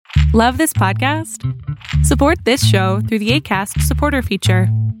Love this podcast? Support this show through the Acast supporter feature.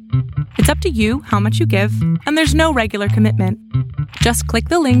 It's up to you how much you give, and there's no regular commitment. Just click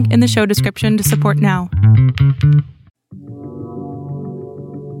the link in the show description to support now.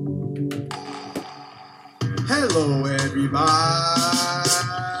 Hello, everybody.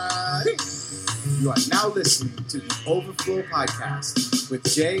 You are now listening to the Overflow Podcast with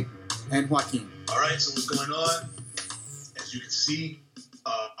Jay and Joaquin. All right, so what's going on? As you can see,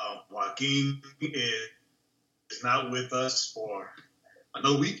 Joaquin is not with us for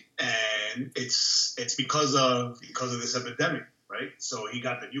another week, and it's because of this epidemic, right? So he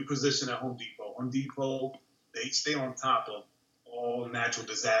got the new position at Home Depot. Home Depot, they stay on top of all natural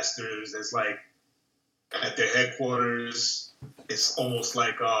disasters. It's like at their headquarters, it's almost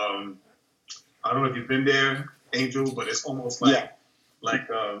like I don't know if you've been there, Angel, but it's almost like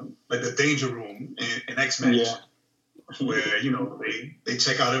the danger room in X-Men. Yeah. Where, they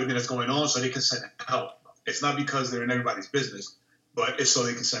check out everything that's going on so they can send help. It's not because they're in everybody's business, but it's so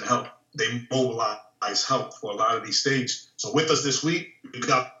they can send help. They mobilize help for a lot of these states. So with us this week, we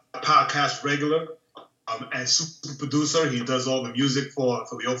got a podcast regular and super producer. He does all the music for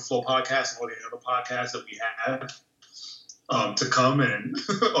the Overflow podcast and all the other podcasts that we have to come and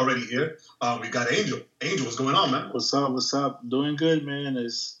already here. We got Angel. Angel, what's going on, man? What's up? Doing good, man.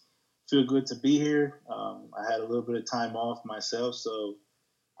 Feel good to be here. I had a little bit of time off myself, so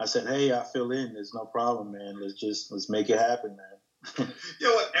I said, "Hey, I fill in. There's no problem, man. Let's make it happen, man." You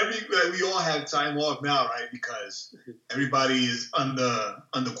know what? We all have time off now, right? Because everybody is under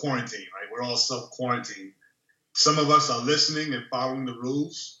quarantine, right? We're all self-quarantined. Some of us are listening and following the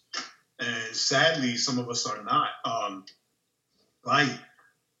rules, and sadly, some of us are not. Like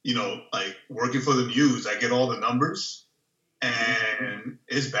working for the news, I get all the numbers. And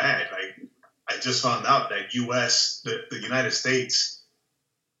it's bad. Like, I just found out that the United States,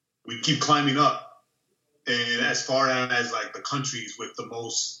 we keep climbing up. And as far as like the countries with the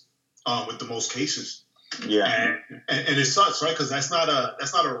most cases. Yeah. And it sucks, right? Because that's not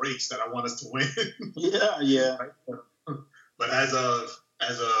a race that I want us to win. Yeah. But as of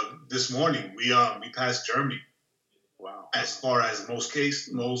this morning, we passed Germany. Wow. As far as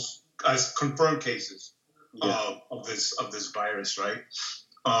as confirmed cases. Yeah. Of this virus, right?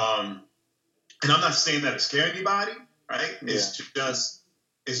 And I'm not saying that to scare anybody, right? Yeah.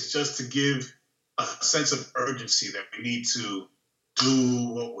 It's just to give a sense of urgency that we need to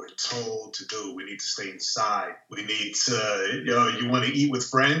do what we're told to do. We need to stay inside. We need to, you want to eat with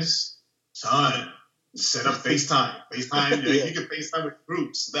friends, son, set up FaceTime. FaceTime, Yeah. You can FaceTime with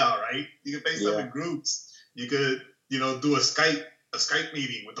groups now, right? You can FaceTime with groups. You could, do a Skype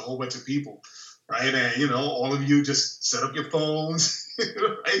meeting with a whole bunch of people. Right, and all of you just set up your phones,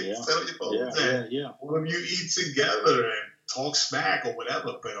 right? Yeah. Set up your phones, and all of you eat together and talk smack or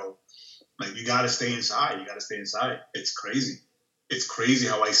whatever. But you gotta stay inside. It's crazy. It's crazy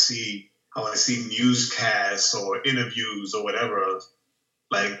how I see newscasts or interviews or whatever of,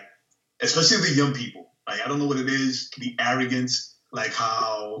 like, especially the young people. Like, I don't know what it is, the arrogance, like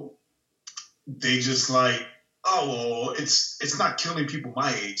how they just like, oh well, it's not killing people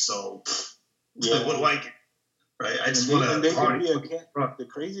my age, so. Yeah. Like, what do I get? Right? I just want to party. The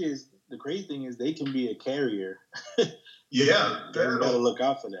crazy thing is they can be a carrier. Yeah. You gotta look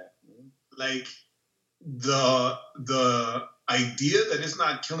out for that. Like, the idea that it's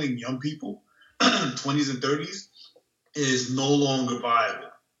not killing young people, 20s and 30s, is no longer viable.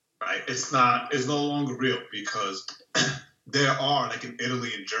 Right? It's no longer real because there are, like in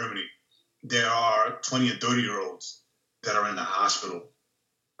Italy and Germany, there are 20 and 30-year-olds that are in the hospital.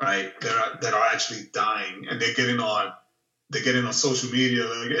 Right, that are actually dying, and they're getting on social media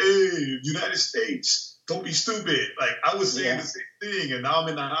like, "Hey, United States, don't be stupid." Like, I was saying the same thing, and now I'm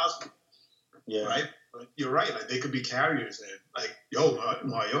in the hospital. Yeah, right. But you're right. Like, they could be carriers, and like,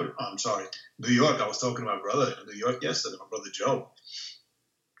 I'm sorry, New York. I was talking to my brother in New York yesterday, my brother Joe,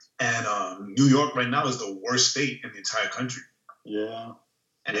 and New York right now is the worst state in the entire country. Yeah,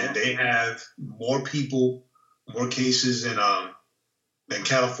 and they have more people, more cases than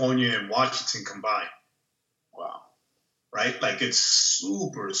California and Washington combined. Wow. Right? Like, it's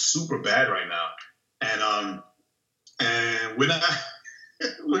super, super bad right now. And we're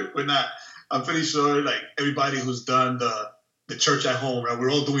not, I'm pretty sure, like, everybody who's done the church at home, right?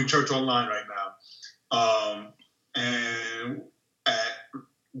 We're all doing church online right now. And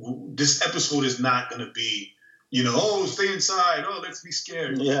this episode is not going to be, stay inside. Oh, let's be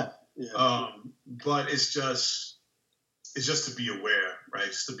scared. Yeah. But it's just to be aware, right?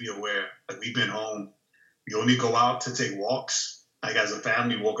 Just to be aware. Like, we've been home. We only go out to take walks. Like, as a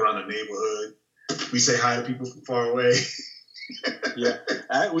family, walk around the neighborhood. We say hi to people from far away. Yeah,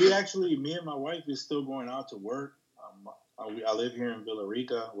 me and my wife is still going out to work. I live here in Villa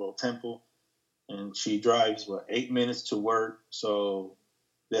Rica, Temple, and she drives 8 minutes to work. So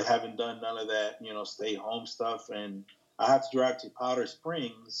they haven't done none of that, stay home stuff. And I have to drive to Powder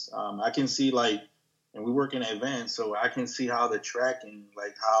Springs. I can see and we work in advance, so I can see how the tracking,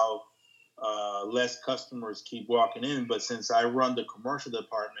 how less customers keep walking in. But since I run the commercial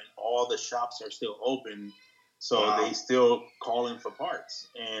department, all the shops are still open. So they still calling for parts,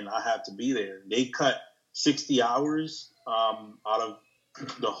 and I have to be there. They cut 60 hours out of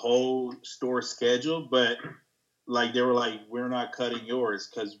the whole store schedule, but they were like, we're not cutting yours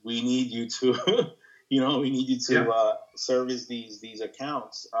because we need you to, service these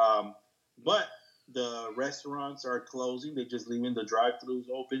accounts. But the restaurants are closing; they're just leaving the drive-throughs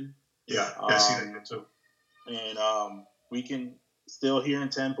open. Yeah, I see that too. And we can still here in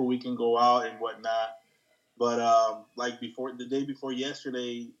Temple, we can go out and whatnot. But the day before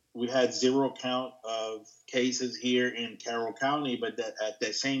yesterday, we had 0 count of cases here in Carroll County. But at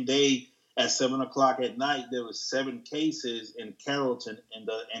that same day, at 7:00 at night, there was 7 cases in Carrollton in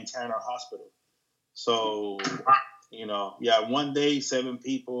the Tanner Hospital. So, one day, 7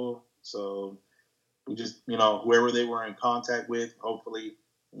 people. So we just, whoever they were in contact with, hopefully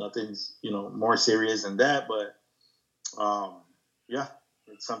nothing's, more serious than that. But,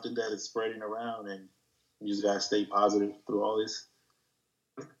 it's something that is spreading around, and you just got to stay positive through all this.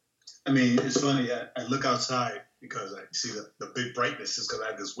 I mean, it's funny. I look outside because I see the big brightness is because I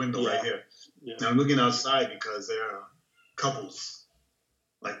have this window right here. Yeah. And I'm looking outside because there are couples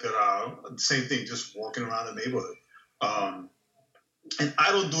that are the same thing, just walking around the neighborhood. And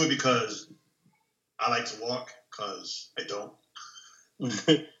I don't do it because I like to walk, because I don't.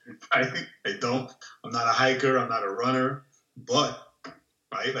 I don't. I'm not a hiker. I'm not a runner. But,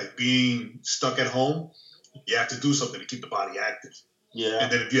 being stuck at home, you have to do something to keep the body active. Yeah.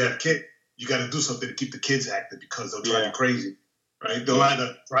 And then if you have kids, you got to do something to keep the kids active because they'll drive you crazy, right? They'll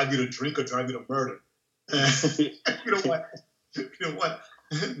either drive you to drink or drive you to murder. You know what?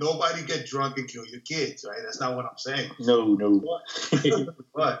 Nobody get drunk and kill your kids, right? That's not what I'm saying. No.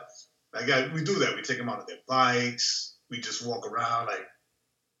 But we do that. We take them out on their bikes. We just walk around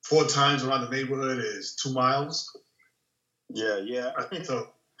 4 times around the neighborhood is 2 miles. Yeah. Right? So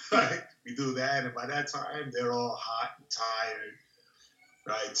we do that, and by that time they're all hot and tired,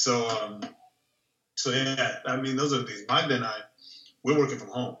 right? So yeah. I mean, those are the things. Magda and I, we're working from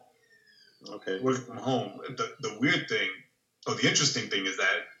home. Okay. Working from home. The weird thing, or the interesting thing, is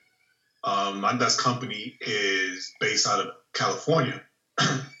that Magda's company is based out of California,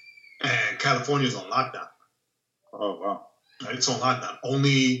 and California's on lockdown. Oh wow! Right? It's on lockdown.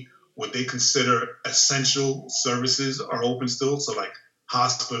 Only what they consider essential services are open still. So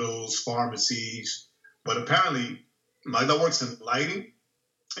hospitals, pharmacies. But apparently, Magda works in lighting,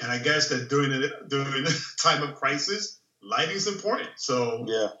 and I guess that during the time of crisis, lighting is important. So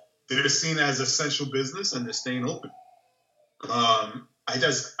they're seen as essential business, and they're staying open. I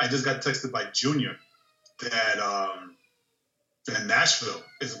just got texted by Junior that Nashville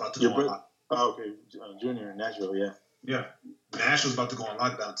is about to go on lockdown. Oh, okay. Junior in Nashville, yeah. Yeah. Nashville's about to go on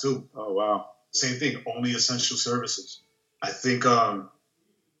lockdown too. Oh wow. Same thing, only essential services. I think that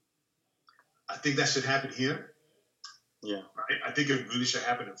should happen here. Yeah. Right? I think it really should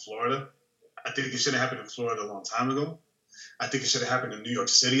happen in Florida. I think it should have happened in Florida a long time ago. I think it should have happened in New York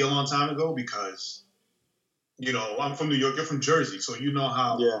City a long time ago because, I'm from New York, you're from Jersey, so you know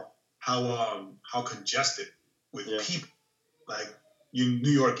how congested with people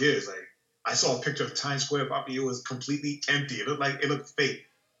New York is. I saw a picture of Times Square, Bobby. It was completely empty. It looked fake.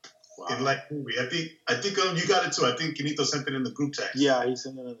 Wow. It looked movie. I think you got it too. I think Kenito sent it in the group text. Yeah, he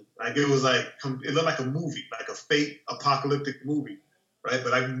sent it in the it was it looked like a movie, like a fake apocalyptic movie, right?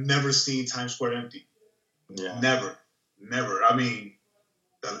 But I've never seen Times Square empty. Yeah. Never. I mean,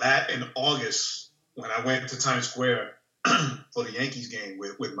 in August when I went to Times Square for the Yankees game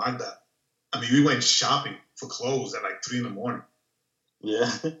with Magda, I mean, we went shopping for clothes at 3 a.m. Yeah.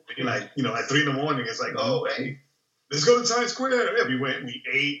 At 3 a.m, it's oh, hey, let's go to Times Square. Yeah, we went, we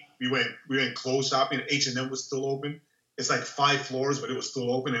ate, we went clothes shopping. H&M was still open. It's 5 floors, but it was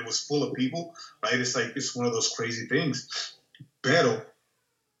still open. It was full of people, right? It's one of those crazy things. Pero,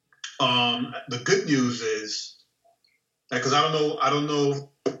 the good news is, because I don't know,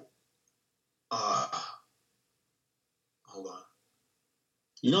 hold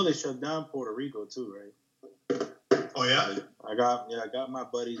on. They shut down Puerto Rico too, right? Oh yeah? I got my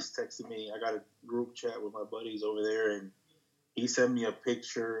buddies texting me. I got a group chat with my buddies over there, and he sent me a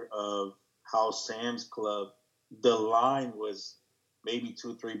picture of how Sam's Club, the line was maybe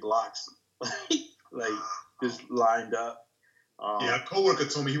 2-3 blocks, just lined up. Yeah, a coworker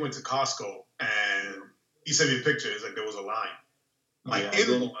told me he went to Costco and he sent me a picture. It's like there was a line. My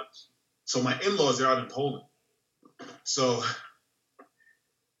in-laws, they're out in Poland. So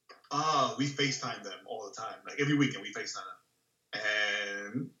we FaceTime them all the time. Like every weekend we FaceTime them.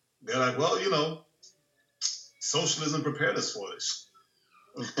 And they're like, well, socialism prepared us for this.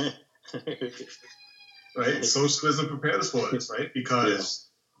 Right? Socialism prepared us for this, right? Because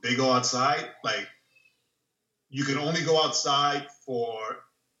they go outside, like, you can only go outside for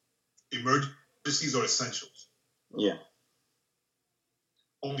emergencies or essentials. Yeah.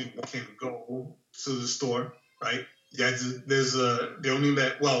 Only one can go to the store, right? Yeah,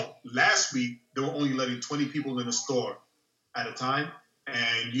 last week they were only letting 20 people in the store at a time,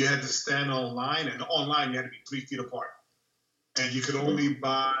 and you had to stand online, and online you had to be 3 feet apart. And you could only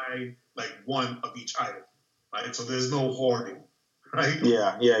buy like one of each item, right? So there's no hoarding, right?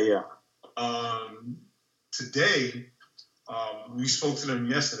 Yeah. Today, we spoke to them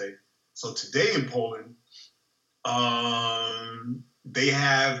yesterday. So today in Poland, they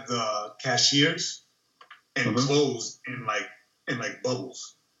have the cashiers enclosed in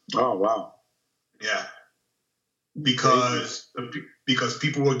bubbles. Oh wow! Yeah, because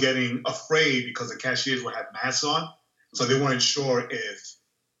people were getting afraid because the cashiers would have masks on, so they weren't sure if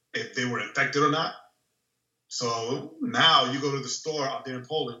they were infected or not. So now you go to the store out there in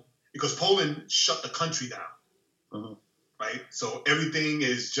Poland, because Poland shut the country down, right? So everything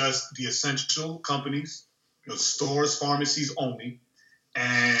is just the essential companies, stores, pharmacies only,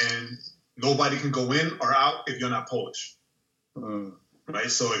 and nobody can go in or out if you're not Polish, right?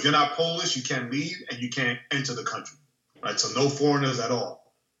 So if you're not Polish, you can't leave and you can't enter the country, right? So no foreigners at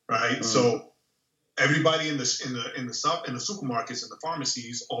all, right? So everybody in the supermarkets and the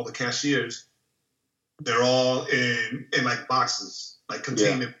pharmacies, all the cashiers, they're all in like boxes, like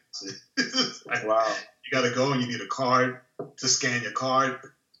containment boxes. Like, wow. You got to go and you need a card to scan your card,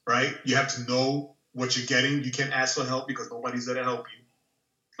 right? You have to know what you're getting. You can't ask for help because nobody's there to help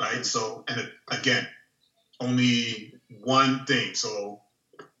you, right? So, and again, only one thing. So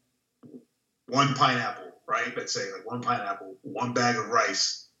one pineapple, right? Let's say like one pineapple, one bag of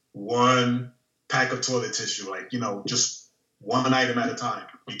rice, one pack of toilet tissue, like, just one item at a time.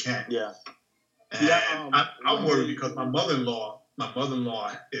 You can't. Yeah. And I'm worried because my mother-in-law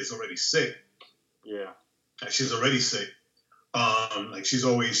is already sick. Yeah. Like she's already sick.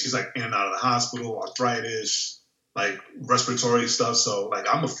 She's like in and out of the hospital, arthritis, like respiratory stuff. So like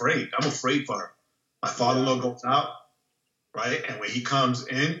I'm afraid for her. My father-in-law goes out, right? And when he comes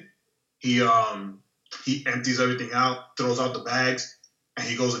in, he empties everything out, throws out the bags, and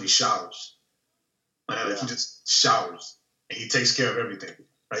he goes and he showers. Like he just showers and he takes care of everything,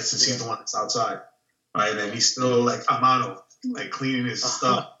 right? Since he's the one that's outside, right? And he's still like Amano, like cleaning his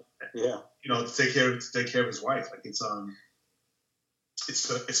stuff. Yeah. To take care of his wife. Like it's a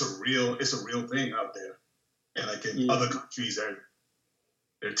real thing out there. And like in other countries,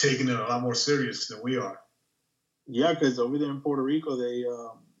 they're taking it a lot more serious than we are. Yeah, because over there in Puerto Rico, they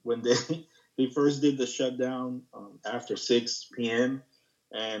when they first did the shutdown after 6 p.m.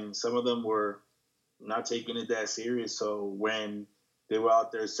 and some of them were not taking it that serious. So when they were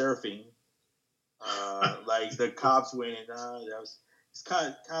out there surfing, like the cops went in. It's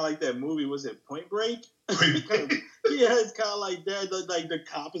kind of like that movie. Was it Point Break? Yeah, it's kind of like that. Like the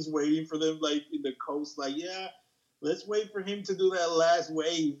cop is waiting for them, like in the coast. Like, yeah, let's wait for him to do that last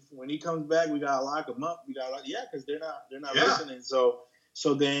wave. When he comes back, we gotta lock him up. Because they're not listening. So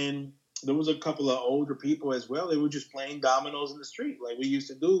then there was a couple of older people as well. They were just playing dominoes in the street like we used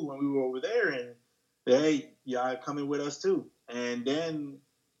to do when we were over there. And hey, y'all coming with us too. And then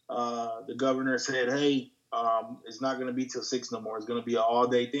the governor said, hey, it's not going to be till 6 no more. It's going to be an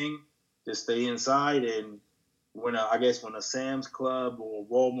all-day thing. Just stay inside. And when a Sam's Club or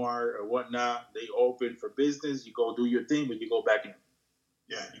Walmart or whatnot, they open for business, you go do your thing, but you go back in.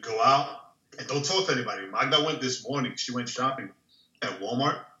 Yeah, you go out and don't talk to anybody. Magda went this morning. She went shopping at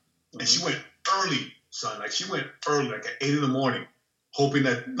Walmart, and she went early, son. Like she went early, like at 8 in the morning, hoping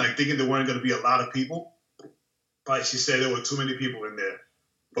that, like thinking there weren't going to be a lot of people. But she said there were too many people in there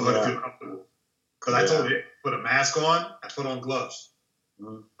for her to feel comfortable. Because I told her, put a mask on and put on gloves.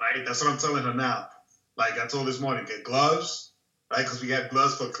 Right? That's what I'm telling her now. Like I told her this morning, get gloves, right? Because we have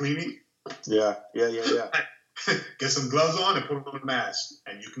gloves for cleaning. Yeah. Get some gloves on and put on a mask,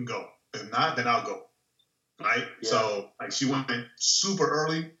 and you can go. If not, then I'll go. Right? Yeah. So like she went super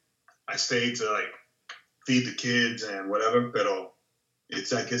early. I stayed to like feed the kids and whatever. But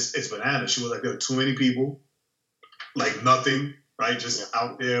it's like it's bananas. She was like, there are too many people. Like nothing. Right, just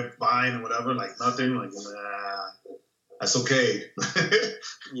out there buying and whatever, like nothing, like that's okay.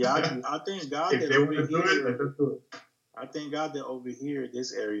 Yeah, I thank God if that they want to do it, let them do it. I thank God that over here,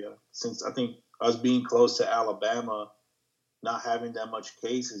 this area, since I think us being close to Alabama, not having that much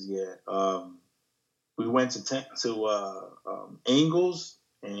cases yet, we went to Ingles,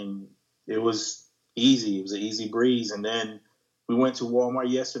 and it was easy. It was an easy breeze. And then we went to Walmart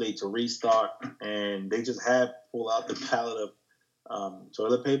yesterday to restock, and they just had pulled out the pallet of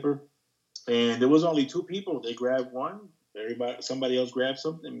toilet paper, and there was only 2 people. They grabbed one. Somebody else grabbed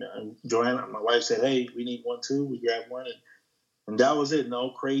something. Joanna, my wife, said, "Hey, we need one too." We grabbed one, and that was it. No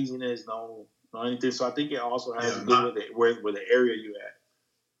craziness, no anything. So I think it also has to do with it, where the area you at.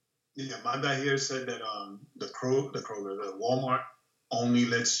 Yeah, my guy here said that the Walmart only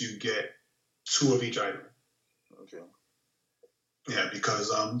lets you get 2 of each item. Okay. Yeah, because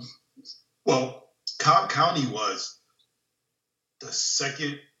Cobb County was the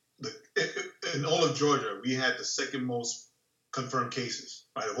second. In all of Georgia, we had the second most confirmed cases,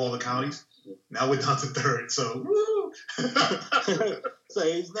 right, of all the counties. Yeah. Now we're down to 3rd, so woo! So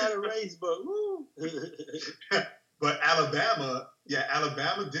it's not a race, but woo! But Alabama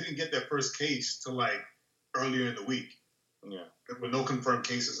didn't get their first case till like earlier in the week. Yeah, there were no confirmed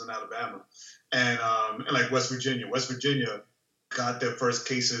cases in Alabama, and like West Virginia got their first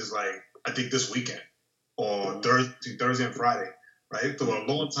cases like I think this weekend or Thursday and Friday. Right, for a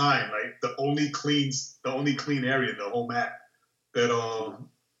long time, like the only clean area in the whole map. That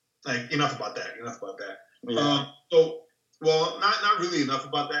like enough about that. Yeah. Not really enough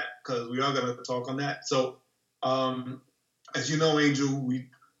about that because we are gonna talk on that. So, as you know, Angel,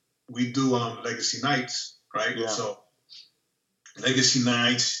 we do Legacy Nights, right? Yeah. So, Legacy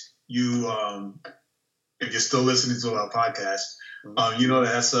Nights, you if you're still listening to our podcast, you know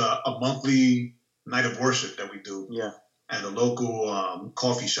that's a monthly night of worship that we do. Yeah. At a local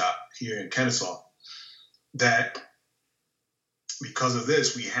coffee shop here in Kennesaw, that because of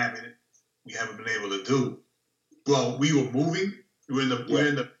this we haven't been able to do. Well, we were moving. We're in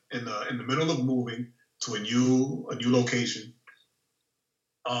the middle of moving to a new location.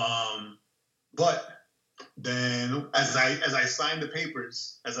 But then as I signed the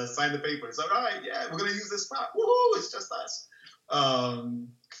papers, like, all right, yeah, we're gonna use this spot. Woohoo! It's just us.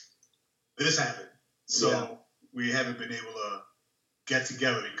 This happened. So. Yeah. We haven't been able to get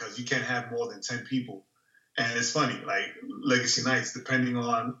together because you can't have more than 10 people. And it's funny, like Legacy Nights, depending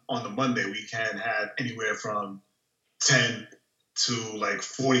on the Monday, we can have anywhere from 10 to like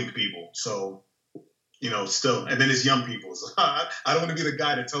 40 people. So, still. And then it's young people. So I don't want to be the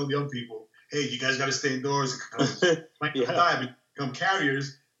guy to tell young people, hey, you guys got to stay indoors because you might die, become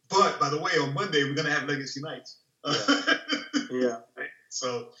carriers. But by the way, on Monday, we're going to have Legacy Nights. Yeah.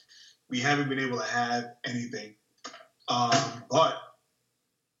 So we haven't been able to have anything. But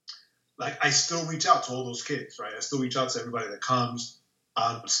like I still reach out to all those kids, right? I still reach out to everybody that comes.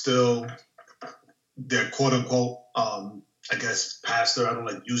 I'm still their quote unquote, I guess, pastor. I don't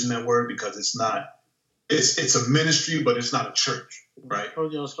like using that word because it's not. It's a ministry, but it's not a church, right?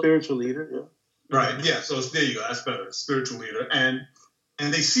 Oh, spiritual leader, yeah. Right, yeah. So there you go. That's better. Spiritual leader, and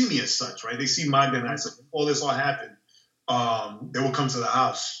they see me as such, right? They see my dynamics. All this happened. They will come to the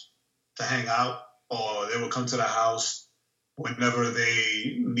house to hang out, or they will come to the house whenever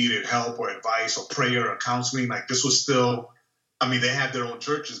they needed help or advice or prayer or counseling. Like this was still, they have their own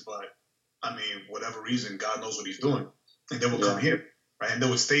churches, but whatever reason, God knows what he's doing. And they would come here, right? And they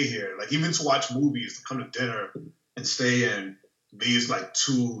would stay here. Like even to watch movies, to come to dinner and stay and leave like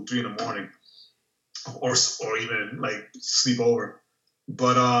 2, 3 in the morning or even like sleep over.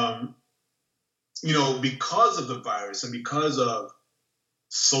 But, because of the virus and because of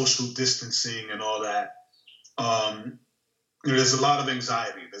social distancing and all that, there's a lot of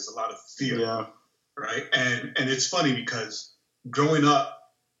anxiety. There's a lot of fear, right? And it's funny because growing up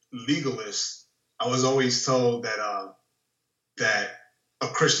legalist, I was always told that a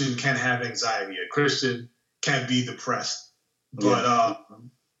Christian can't have anxiety. A Christian can't be depressed. But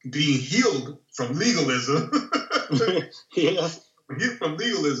being healed from legalism,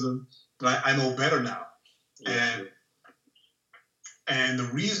 I know better now. Yeah. And the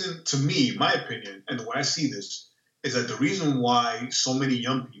reason, to me, my opinion, and the way I see this, is that the reason why so many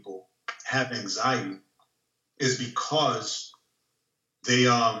young people have anxiety is because they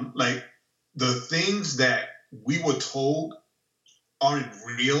like the things that we were told aren't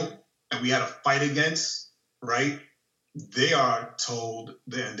real and we had to fight against, right? They are told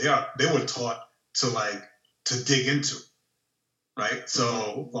and they were taught to dig into, right?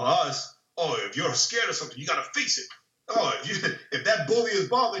 So for us, if you're scared of something, you got to face it. If that bully is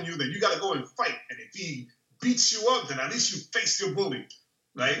bothering you, then you got to go and fight. And if he beats you up, then at least you face your bully,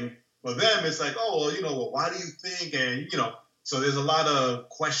 right? Mm-hmm. For them, it's like, why do you think? And, so there's a lot of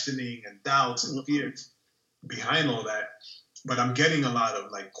questioning and doubts and fears. behind all that, but I'm getting a lot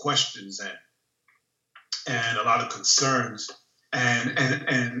of like questions and a lot of concerns, and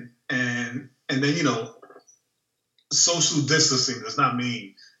then social distancing does not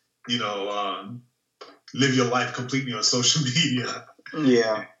mean live your life completely on social media.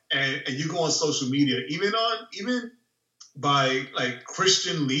 Yeah. And you go on social media, even by like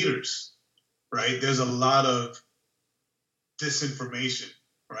Christian leaders, right? There's a lot of disinformation,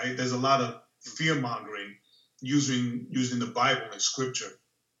 right? There's a lot of fear mongering using the Bible and Scripture,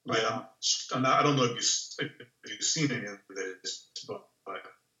 right? Yeah. I don't know if you've seen any of this, but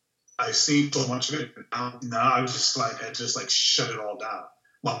I've seen so much of it. Now I just shut it all down.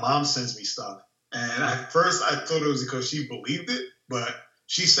 My mom sends me stuff, and at first I thought it was because she believed it, but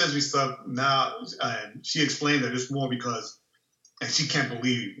she sends me stuff now, and she explained that it's more because, and she can't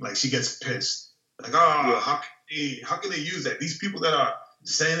believe, like she gets pissed, like, how can they use that? These people that are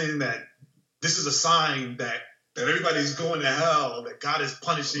saying that this is a sign that everybody's going to hell, that God is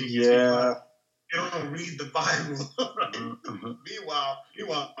punishing you. Yeah. They don't read the Bible. Right? Mm-hmm. Meanwhile,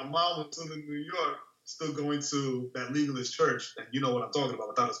 my mom was still in New York, still going to that legalist church, and you know what I'm talking about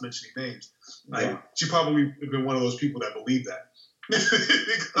without us mentioning names. Like, yeah. She probably would have been one of those people that believed that.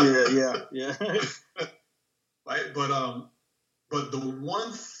 yeah. Right, but the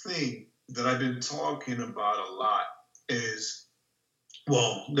one thing that I've been talking about a lot is,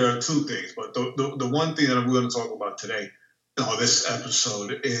 well, there are two things, but the one thing that I'm going to talk about today on this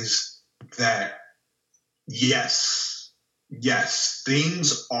episode is that yes,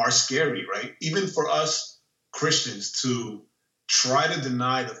 things are scary, right? Even for us Christians to try to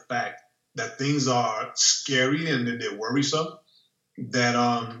deny the fact that things are scary and that they're worrisome, that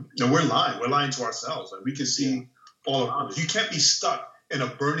we're lying. We're lying to ourselves. Like, we can see all around us. You can't be stuck in a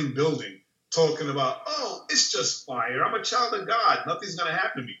burning building talking about, oh, it's just fire. I'm a child of God. Nothing's going to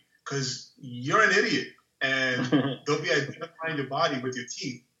happen to me, because you're an idiot. And they'll be identifying your body with your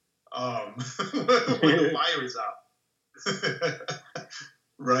teeth when the fire is out.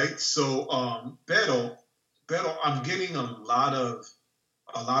 Right? So, Beto, I'm getting a lot of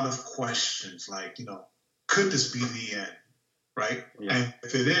questions like, could this be the end? Right? Yeah. And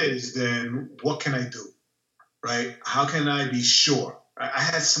if it is, then what can I do? Right? How can I be sure? I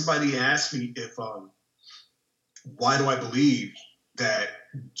had somebody ask me if, why do I believe that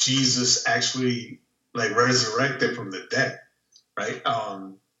Jesus actually like resurrected from the dead? Right?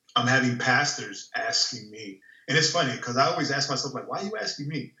 I'm having pastors asking me, and it's funny because I always ask myself, like, why are you asking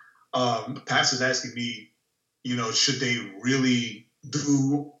me? Pastors asking me, should they really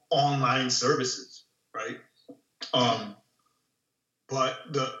do online services? Right? But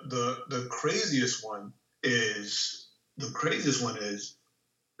the craziest one is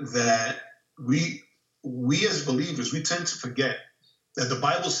that we as believers, we tend to forget that the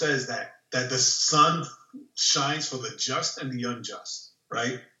Bible says that the sun shines for the just and the unjust,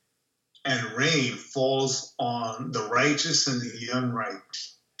 right? And rain falls on the righteous and the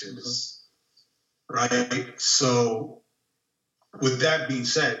unrighteous, right? So, with that being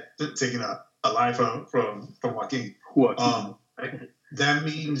said, taking a line from Joaquin, that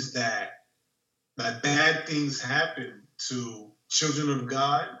means that bad things happen to children of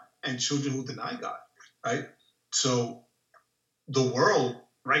God and children who deny God, right? So the world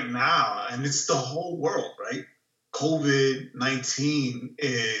right now, and it's the whole world, right? COVID-19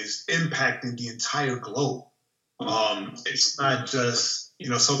 is impacting the entire globe. It's not just,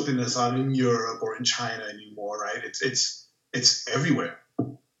 something that's out in Europe or in China anymore, right? It's everywhere.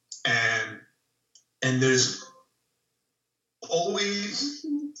 And there's always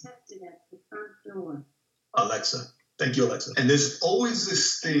at the front door. Alexa. Thank you, Alexa. And there's always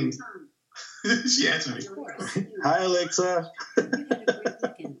this thing. She answered me. Hi, Alexa. You had a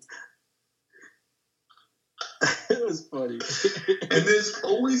great weekend. It was funny. And there's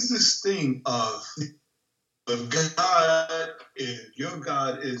always this thing of God, if your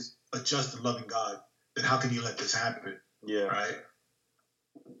God is a just and loving God, then how can you let this happen? Yeah. Right?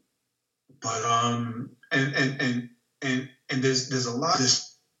 But and there's a lot of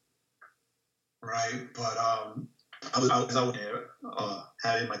this, right? But I was there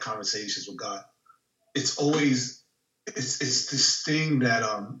having my conversations with God. It's always it's this thing that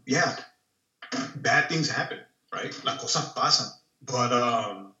bad things happen, right? La cosas pasan,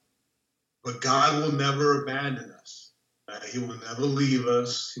 but God will never abandon us. He will never leave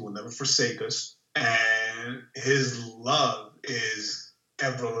us. He will never forsake us, and His love is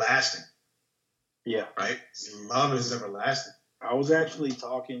everlasting. Yeah. Right? His love is everlasting. I was actually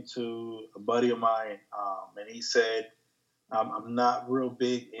talking to a buddy of mine, and he said, I'm not real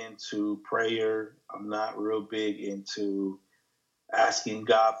big into prayer. I'm not real big into asking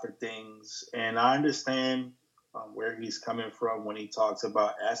God for things. And I understand where he's coming from when he talks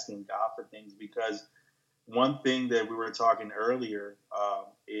about asking God for things, because one thing that we were talking earlier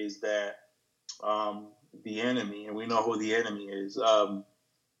is that the enemy, and we know who the enemy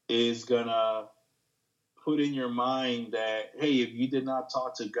is gonna put in your mind that, hey, if you did not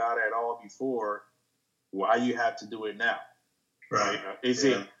talk to God at all before, why you have to do it now? Right.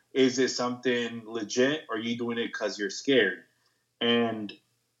 Is it something legit, or are you doing it because you're scared? And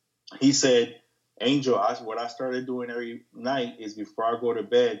he said, Angel, what I started doing every night is before I go to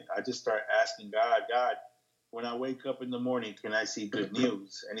bed, I just start asking God, when I wake up in the morning, can I see good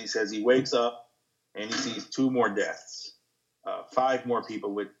news? And he says he wakes up and he sees 2 more deaths, 5 more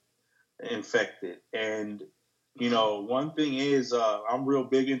people with infected. And, one thing is, I'm real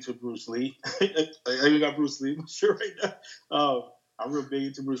big into Bruce Lee. I even got Bruce Lee sure right now. I'm real big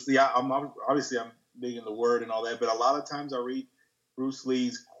into Bruce Lee. I'm big in the word and all that, but a lot of times I read Bruce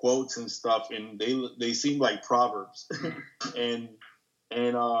Lee's quotes and stuff, and they seem like proverbs. and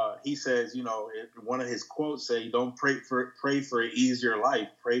he says, one of his quotes say, "Don't pray for an easier life.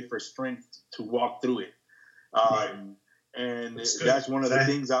 Pray for strength to walk through it." Right. And that's one of the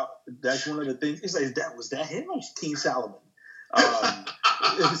things. That's one of the things. He says, was that him or King Solomon? And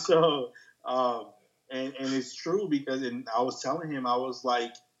it's true, because I was telling him, I was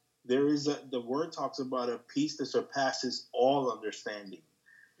like, the word talks about a peace that surpasses all understanding.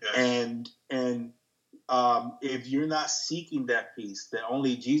 Yes. And if you're not seeking that peace, that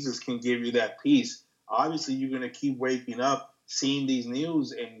only Jesus can give you that peace, obviously you're going to keep waking up, seeing these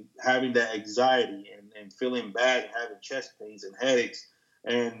news and having that anxiety and feeling bad, and having chest pains and headaches.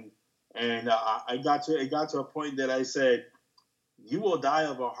 And it got to a point that I said, you will die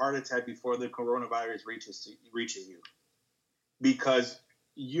of a heart attack before the coronavirus reaches you, because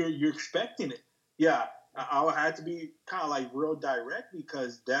you're expecting it. Yeah, I had to be kind of like real direct,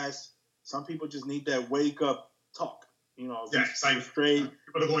 because some people just need that wake up talk. It's like straight.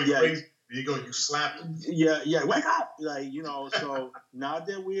 People are going crazy. You slap them. Yeah, wake up! So not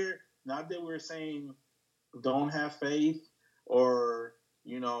that we're saying don't have faith, or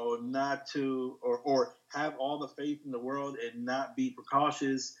not to, or have all the faith in the world and not be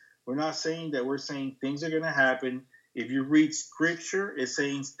precautious. We're not saying that. We're saying things are going to happen. If you read scripture, it's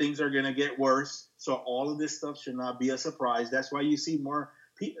saying things are going to get worse. So all of this stuff should not be a surprise. That's why you see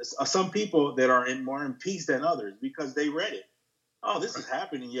some people that are more in peace than others, because they read it. Oh, this is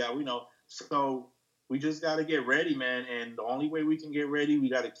happening. Yeah, we know. So we just got to get ready, man. And the only way we can get ready, we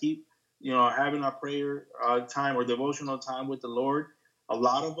got to keep, having our prayer time or devotional time with the Lord. A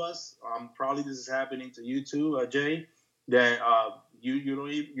lot of us, probably this is happening to you too, Jay, that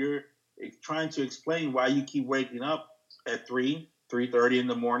you're trying to explain why you keep waking up at 3:30 in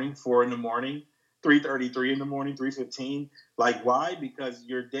the morning, 4 in the morning, 3:33 in the morning, 3:15. Like, why? Because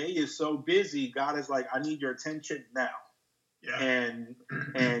your day is so busy. God is like, I need your attention now. Yeah. And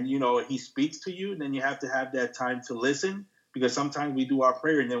he speaks to you, and then you have to have that time to listen, because sometimes we do our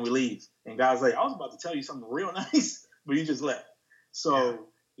prayer and then we leave. And God's like, I was about to tell you something real nice, but you just left. So,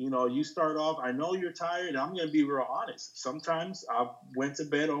 you start off, I know you're tired, and I'm going to be real honest. Sometimes I went to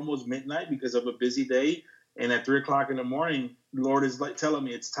bed almost midnight because of a busy day, and at 3 o'clock in the morning, the Lord is like telling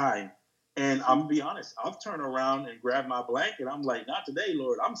me it's time. And I'm going to be honest, I've turned around and grabbed my blanket. I'm like, not today,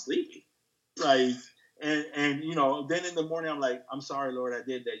 Lord, I'm sleepy. Like, and then in the morning, I'm like, I'm sorry, Lord, I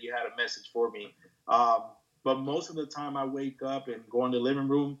did that. You had a message for me. But most of the time I wake up and go in the living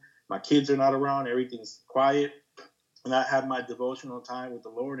room, my kids are not around, everything's quiet. And I have my devotional time with the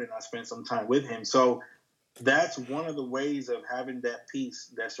Lord, and I spend some time with him. So that's one of the ways of having that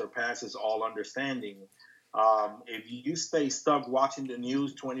peace that surpasses all understanding. If you stay stuck watching the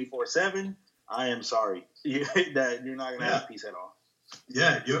news 24/7, I am sorry that you're not going to have peace at all.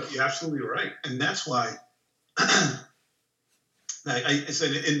 Yeah, you're absolutely right. And that's why I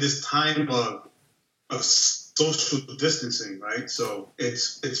said in this time of social distancing, right? So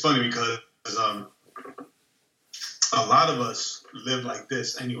it's funny because a lot of us live like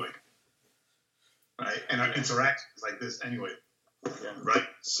this anyway, right? And our interaction is like this anyway, right?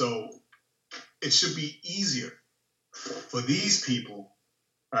 So it should be easier for these people,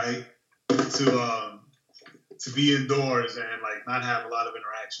 right, to be indoors and like not have a lot of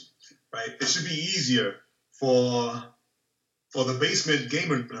interaction, right? It should be easier for the basement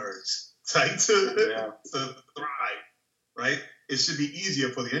gamer nerds, right, to thrive, right? It should be easier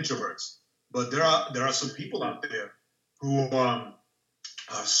for the introverts, but there are some people out there who are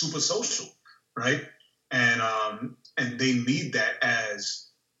super social, right? And they need that as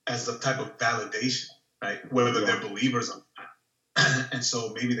the type of validation, right? Whether they're believers or not. And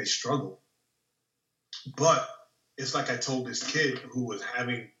so maybe they struggle. But it's like I told this kid who was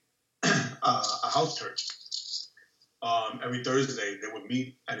having a house church. Every Thursday they would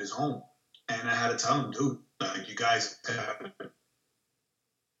meet at his home, and I had to tell him, dude, like, you guys have,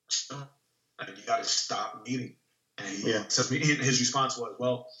 like, you got to stop meeting. And he said to me, his response was,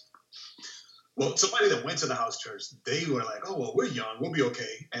 well, somebody that went to the house church, they were like, oh, well, we're young, we'll be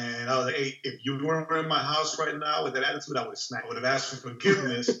okay. And I was like, hey, if you weren't in my house right now with that attitude, I would have smacked. I would have asked for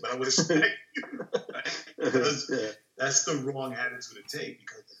forgiveness, but I would have smacked you. Right? Because that's the wrong attitude to take,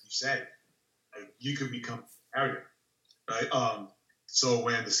 because like you said, like, you can become arrogant, right? So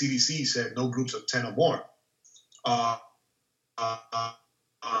when the CDC said no groups of 10 or more,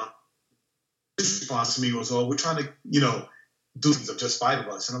 his response to me was, oh, we're trying to, do things of just 5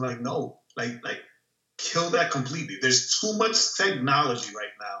 of us. And I'm like, no, like kill that completely. There's too much technology right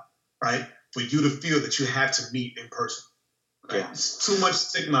now, right, for you to feel that you have to meet in person. Right? Yeah. It's too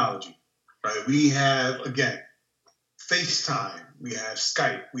much technology, right? We have, again, FaceTime, we have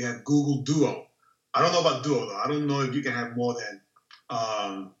Skype, we have Google Duo. I don't know about Duo, though. I don't know if you can have more than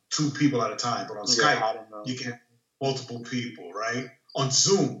 2 people at a time. But on Skype, you can have multiple people, right? On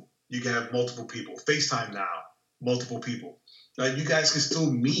Zoom, you can have multiple people. FaceTime now, multiple people. Right? You guys can still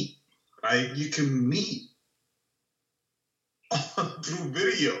meet, right? You can meet through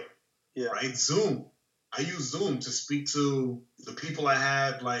video, right? Zoom. I use Zoom to speak to the people I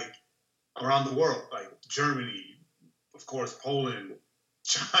have, like, around the world, like Germany, of course, Poland,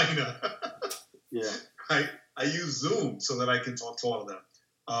 China. Right? I use Zoom so that I can talk to all of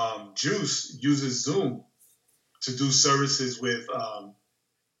them. Juice uses Zoom to do services with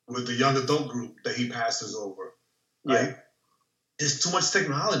the young adult group that he passes over. Right? It's too much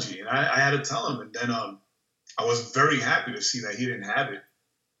technology, and I had to tell him. And then I was very happy to see that he didn't have it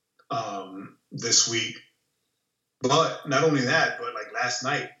this week. But not only that, but like last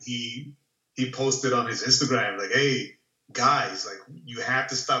night, he posted on his Instagram, like, "Hey guys, like, you have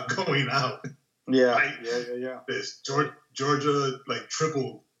to stop going out." Right? Yeah. This Georgia like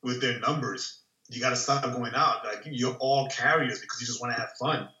tripled with their numbers. You got to stop going out. Like, you're all carriers because you just want to have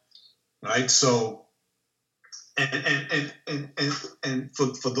fun, right? So. And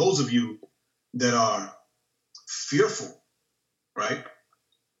for those of you that are fearful, right?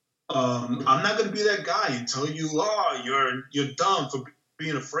 I'm not going to be that guy and tell you, oh, you're dumb for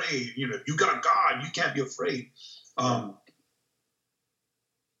being afraid. If you got God, you can't be afraid.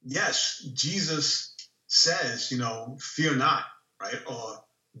 Yes, Jesus says, fear not, right? Or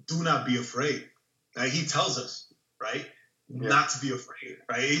do not be afraid. Like, he tells us, right? Not to be afraid,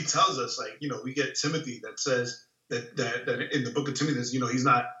 right? He tells us, like, we get Timothy that says that in the book of Timothy,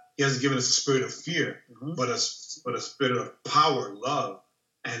 he hasn't given us a spirit of fear, but a spirit of power, love,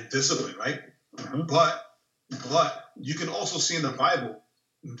 and discipline, right? But you can also see in the Bible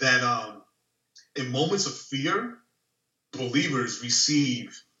that in moments of fear, believers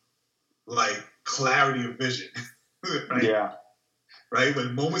receive like clarity of vision, right? Yeah. Right?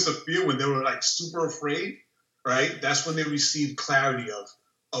 When moments of fear, when they were like super afraid, right? That's when they received clarity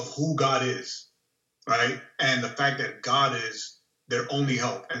of who God is, right? And the fact that God is their only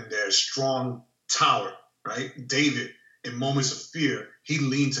help and their strong tower, right? David, in moments of fear, he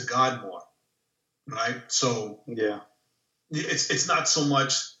leaned to God more, right? So it's not so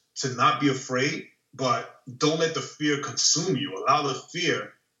much to not be afraid, but don't let the fear consume you. Allow the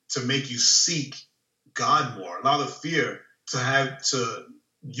fear to make you seek God more. Allow the fear to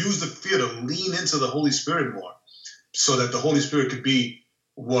use the fear to lean into the Holy Spirit more, so that the Holy Spirit could be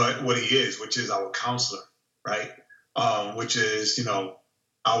what he is, which is our counselor, right? Which is,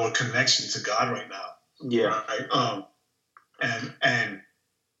 our connection to God right now. Yeah. Right? And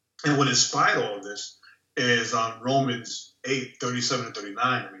what inspired all of this is Romans 8:37-39.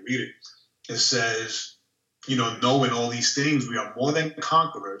 Let me read it. It says, knowing all these things, we are more than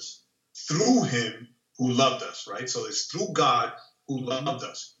conquerors through him who loved us, right? So it's through God who loved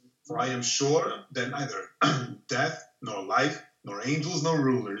us. For I am sure that neither death, nor life, nor angels, nor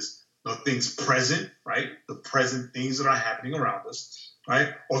rulers, nor things present, right? The present things that are happening around us,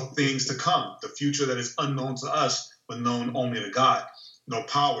 right? Or things to come, the future that is unknown to us, but known only to God. Nor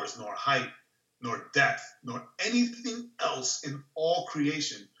powers, nor height, nor depth, nor anything else in all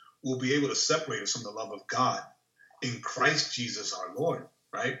creation will be able to separate us from the love of God in Christ Jesus our Lord,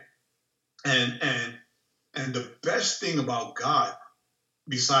 right? And the best thing about God,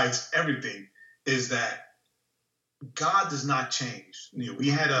 besides everything, is that God does not change. We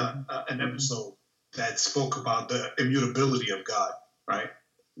had an episode that spoke about the immutability of God, right?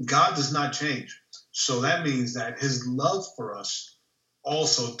 God does not change. So that means that his love for us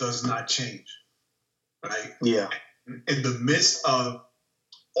also does not change, right? Yeah. In the midst of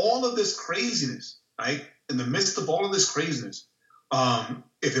all of this craziness, right, in the midst of all of this craziness,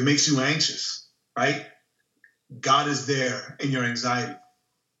 if it makes you anxious, right? God is there in your anxiety,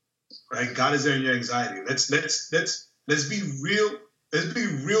 right? God is there in your anxiety. Let's be real. Let's be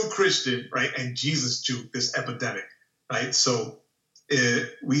real Christian, right? And Jesus juke this epidemic, right? So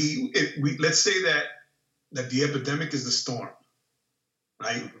let's say that the epidemic is the storm,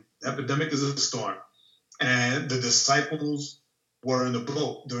 right? The epidemic is a storm, and the disciples were in the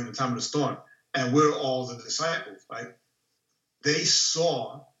boat during the time of the storm, and we're all the disciples, right? They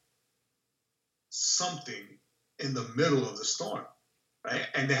saw something in the middle of the storm, right?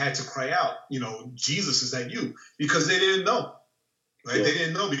 And they had to cry out, Jesus, is that you? Because they didn't know, right? Yeah. They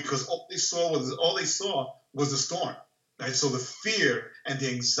didn't know because all they saw was the storm, right? So the fear and the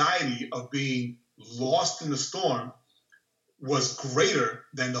anxiety of being lost in the storm was greater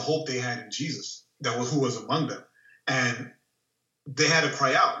than the hope they had in Jesus, who was among them. And they had to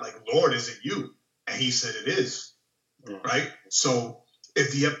cry out, like, Lord, is it you? And he said it is, right? So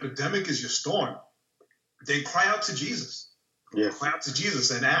if the epidemic is your storm, then cry out to Jesus. Yes. Cry out to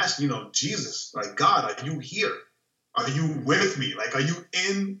Jesus and ask, Jesus, like, God, are you here? Are you with me? Like, are you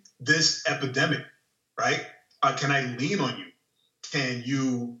in this epidemic, right? Can I lean on you? Can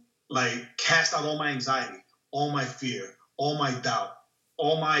you, cast out all my anxiety, all my fear, all my doubt,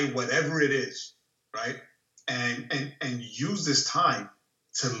 all my whatever it is, right? And use this time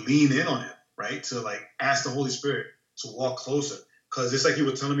to lean in on him, right? To, ask the Holy Spirit to walk closer. Because it's like you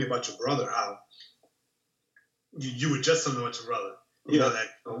were telling me about your brother, how you were just telling me about your brother.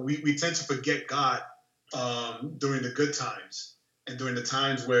 That we tend to forget God during the good times and during the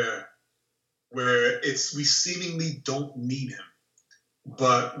times where we seemingly don't need him.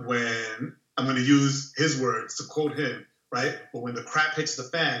 But when, I'm going to use his words to quote him, right? But when the crap hits the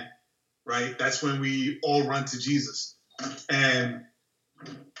fan, right, that's when we all run to Jesus. And,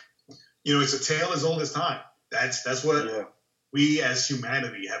 it's a tale as old as time. That's what we as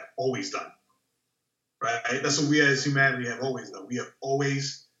humanity have always done, right? That's what we as humanity have always done. We have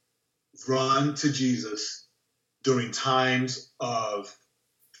always run to Jesus during times of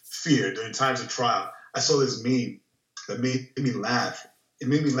fear, during times of trial. I saw this meme that made me laugh. It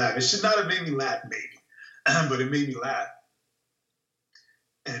made me laugh. It should not have made me laugh, maybe, but it made me laugh.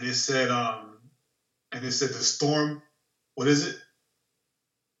 And it said, the storm. What is it?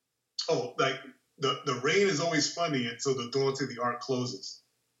 Oh, the rain is always funny until the door to the ark closes.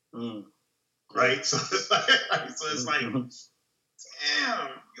 Right? So it's like, damn,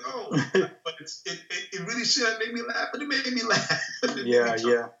 but it really should have made me laugh, but it made me laugh.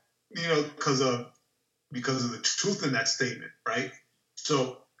 Because of the truth in that statement, right?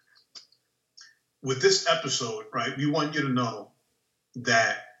 So with this episode, right, we want you to know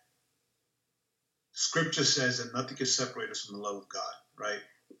that Scripture says that nothing can separate us from the love of God, right?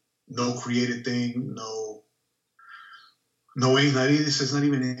 No created thing, no angel, it says not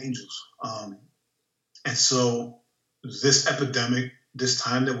even angels. And so this epidemic, this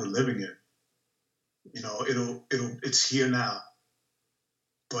time that we're living in, it's here now,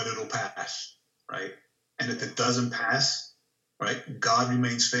 but it'll pass, right? And if it doesn't pass, right, God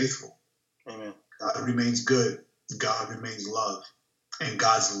remains faithful. Amen. God remains good. God remains love. And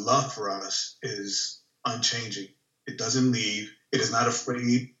God's love for us is unchanging. It doesn't leave. It is not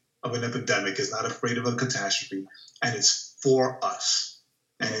afraid of an epidemic. It's not afraid of a catastrophe. And it's for us.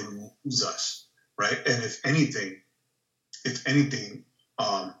 And it moves us, right? And if anything,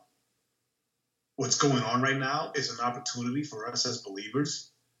 what's going on right now is an opportunity for us as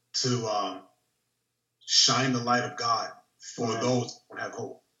believers to shine the light of God for those who have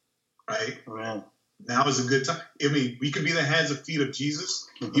hope, right? Amen. Now is a good time. I mean, we could be the hands and feet of Jesus,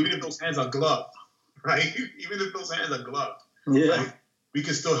 even if those hands are gloved, right? Even if those hands are gloved, right? We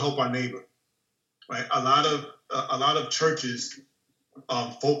can still help our neighbor, right? A lot of churches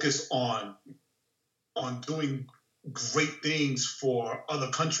focus on doing great things for other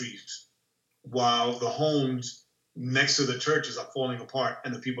countries, while the homes next to the churches are falling apart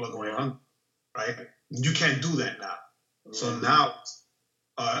and the people are going hungry, right? You can't do that now. So now,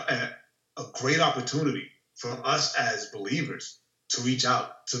 a great opportunity for us as believers to reach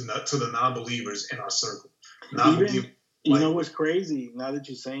out to the non-believers in our circle. You know what's crazy? Now that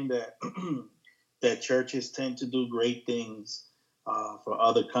you're saying that, that churches tend to do great things for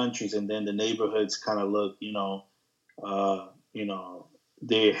other countries, and then the neighborhoods kind of look,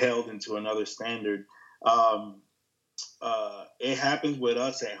 they're held into another standard. It happens with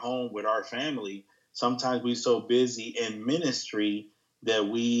us at home with our family. Sometimes we're so busy in ministry that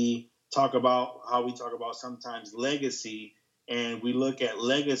we talk about how we talk about sometimes legacy, and we look at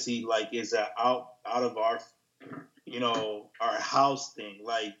legacy like it's a out of our, our house thing.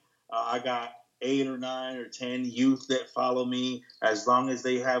 Like I got 8 or 9 or 10 youth that follow me, as long as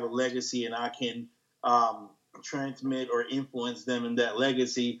they have a legacy and I can transmit or influence them in that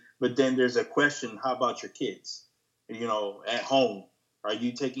legacy. But then there's a question: how about your kids? At home, are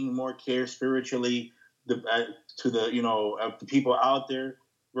you taking more care spiritually to the people out there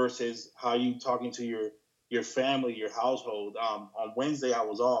versus how you talking to your family, your household? On Wednesday I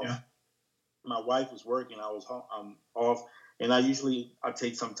was off. Yeah. My wife was working. I was off, and I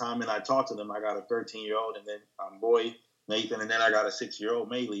take some time and I talk to them. I got a 13-year-old and then boy Nathan, and then I got a 6-year-old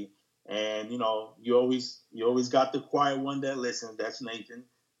Maylee. And you always got the quiet one that listens. That's Nathan.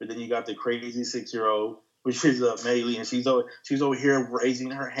 But then you got the crazy 6-year-old, which is Maylee, and she's over here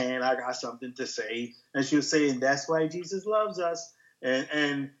raising her hand. I got something to say, and she'll say, "And that's why Jesus loves us."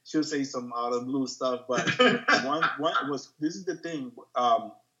 And she'll say some out of blue stuff. But this is the thing.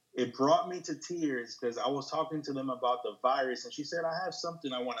 It brought me to tears because I was talking to them about the virus, and she said, "I have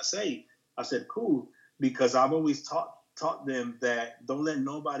something I want to say." I said, "Cool," because I've always taught them that don't let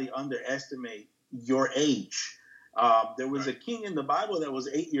nobody underestimate your age. There was a king in the Bible that was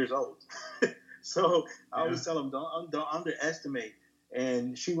 8 years old. So I always tell them, don't underestimate.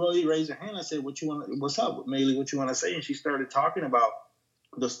 And she really raised her hand. I said, what's up, Maylee? What you want to say? And she started talking about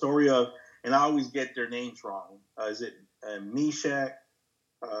the story of, and I always get their names wrong. Is it Meshach?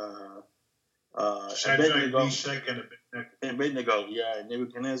 Shadrach, Meshach, and Abednego. Yeah,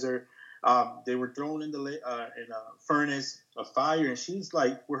 Nebuchadnezzar. They were thrown in a furnace of fire, and she's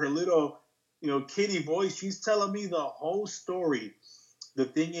like, with her little, kitty voice, she's telling me the whole story. The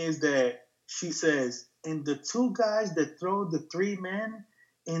thing is that she says, and the 2 guys that throw the 3 men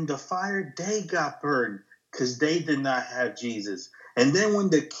in the fire, they got burned because they did not have Jesus. And then when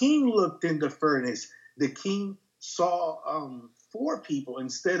the king looked in the furnace, the king saw 4 people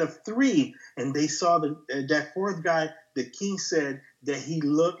instead of 3, and they saw that 4th guy. The king said that he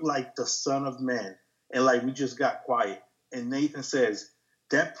looked like the Son of Man. And we just got quiet. And Nathan says,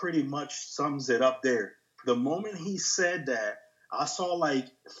 that pretty much sums it up there. The moment he said that, I saw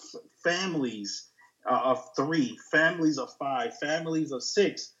families of 3, families of 5, families of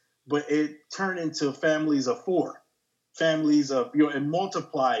 6, but it turned into families of 4, families of, and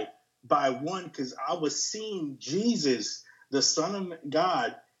multiplied by 1, because I was seeing Jesus, the Son of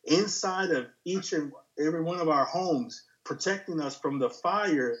God, inside of each and every one of our homes, protecting us from the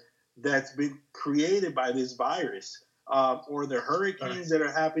fire that's been created by this virus, or the hurricanes that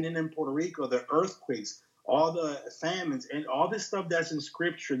are happening in Puerto Rico, the earthquakes, all the famines, and all this stuff that's in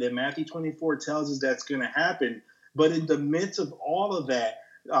Scripture that Matthew 24 tells us that's going to happen. But in the midst of all of that,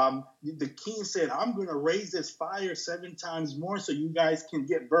 the king said, I'm going to raise this fire 7 times more so you guys can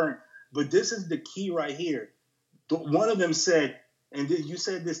get burned. But this is the key right here. One of them said, and you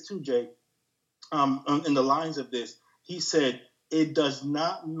said this too, Jay, in the lines of this, he said, it does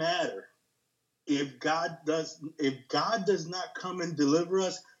not matter if God does not come and deliver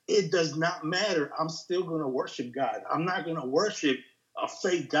us. It does not matter. I'm still going to worship God. I'm not going to worship a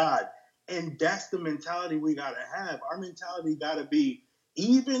fake God. And that's the mentality we got to have. Our mentality got to be,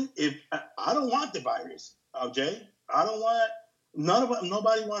 even if I don't want the virus, Jay, I don't want,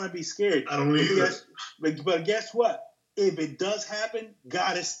 nobody want to be scared. I don't either. But guess what? If it does happen,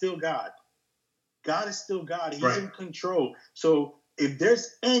 God is still God. God is still God. He's in control. So if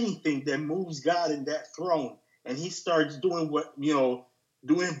there's anything that moves God in that throne and he starts doing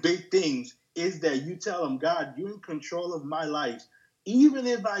doing big things, is that you tell him, God, you're in control of my life. Even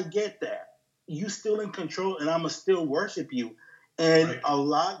if I get that, you still in control and I'm going to still worship you. And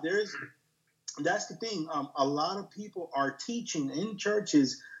that's the thing. A lot of people are teaching in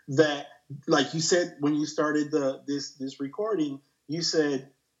churches that, like you said, when you started this recording, you said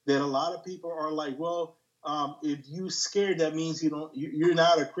that a lot of people are like, well, if you scared, that means you're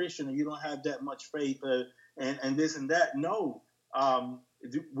not a Christian or you don't have that much faith and this and that. No,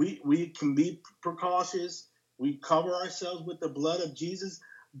 we can be precautious. We cover ourselves with the blood of Jesus.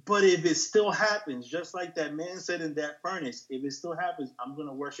 But if it still happens, just like that man said in that furnace, if it still happens, I'm going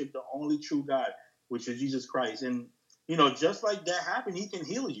to worship the only true God, which is Jesus Christ. And, just like that happened, he can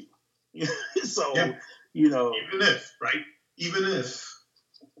heal you. So,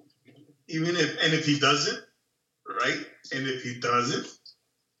 Even if, and if he doesn't, right? And if he doesn't,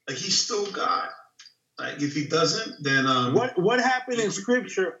 he's still God. If he doesn't, then what happened in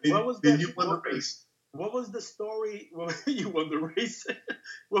Scripture? Then you won the race. What was the story? You won the race.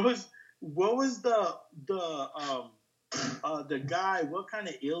 What was the guy? What kind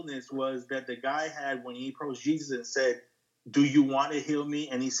of illness was that the guy had when he approached Jesus and said, "Do you want to heal me?"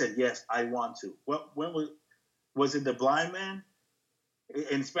 And he said, "Yes, I want to." When was it the blind man?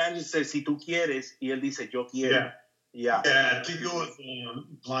 In Spanish, it says, "Si tú quieres," y él dice, "Yo quiero." Yeah, I think it was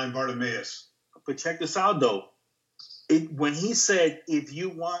blind Bartimaeus. But check this out, though. When he said, if you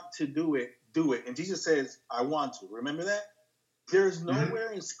want to do it, do it. And Jesus says, I want to. Remember that? There's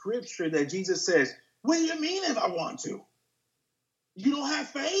nowhere in Scripture that Jesus says, what do you mean if I want to? You don't have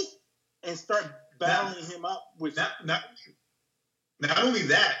faith? And start battling him up with... Not only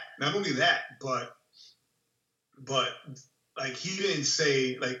that, but like he didn't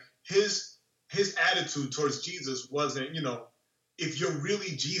say, like his attitude towards Jesus wasn't, if you're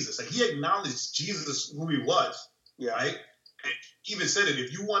really Jesus, like he acknowledged Jesus who he was, right? And he even said it,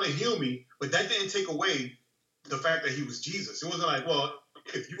 if you want to heal me, but that didn't take away the fact that he was Jesus. It wasn't like, well,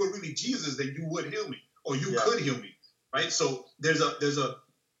 if you were really Jesus, then you would heal me, or you could heal me, right? So there's a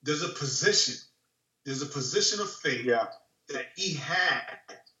position of faith that he had,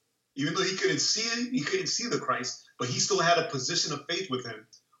 even though he couldn't see it, he couldn't see the Christ, but he still had a position of faith with him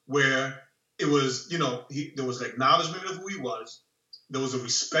where it was, there was an acknowledgement of who he was, there was a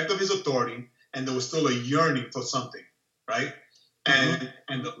respect of his authority, and there was still a yearning for something, right? And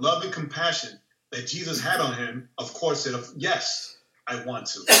the love and compassion that Jesus had on him, of course, said, yes, I want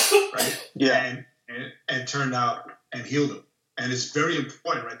to, right? Yeah. And turned out and healed him. And it's very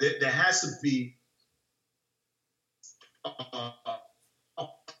important, right? There has to be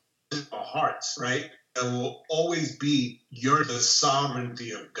hearts, right? That will always be yearn the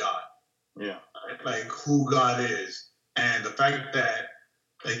sovereignty of God. Yeah. Right? Like who God is. And the fact that,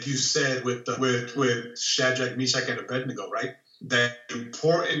 like you said, with Shadrach, Meshach, and Abednego, right? That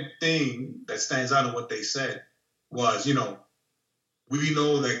important thing that stands out in what they said was, we know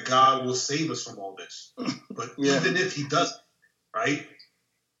that God will save us from all this. But even if he doesn't, right?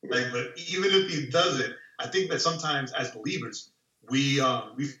 Like, but even if he doesn't, I think that sometimes as believers, we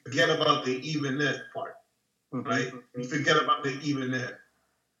forget about the even if part, right? We forget about the even if.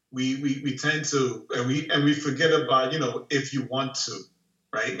 We tend to, and we forget about, if you want to,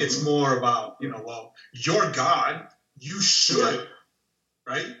 right? It's more about, well, you're God, you should,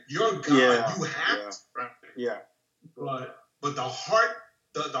 right? You're God, you have to, right? Yeah. But the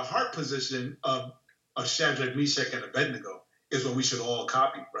heart position of Shadrach, Meshach, and Abednego is what we should all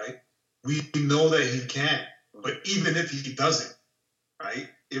copy, right? We know that he can, but even if he doesn't, right?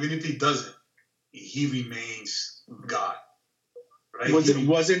 Even if he doesn't, he remains God. Right?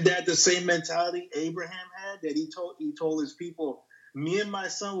 Wasn't that the same mentality Abraham had? That he told his people, me and my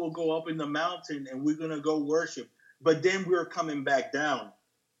son will go up in the mountain and we're gonna go worship, but then we're coming back down.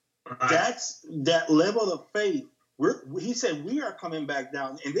 Right. That's that level of faith. He said we are coming back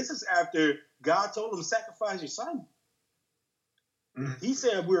down, and this is after God told him sacrifice your son. He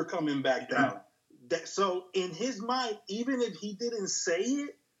said we're coming back down. So in his mind, even if he didn't say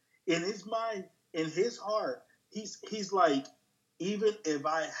it, in his mind, in his heart, he's like, even if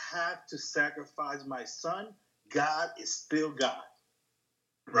I have to sacrifice my son, God is still God.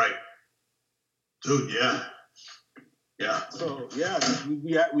 Right. Dude, yeah. Yeah. So, we have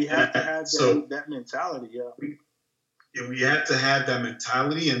to have that mentality, we have to have that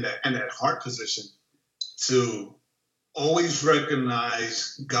mentality and that heart position to always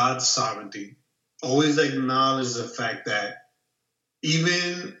recognize God's sovereignty, always acknowledge the fact that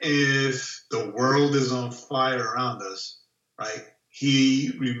even if the world is on fire around us, right,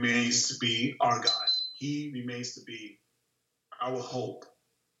 he remains to be our God. He remains to be our hope.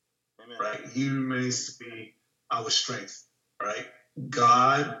 Amen. Right? He remains to be our strength, right?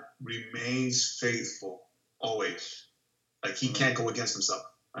 God remains faithful always. Like he can't go against himself,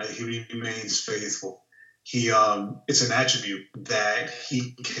 right? He remains faithful. It's an attribute that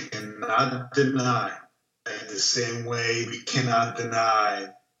he cannot deny. In the same way we cannot deny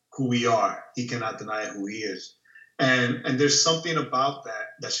who we are, he cannot deny who he is. And there's something about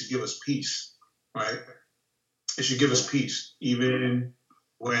that should give us peace, right? It should give us peace, even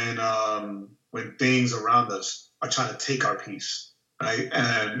when things around us are trying to take our peace, right?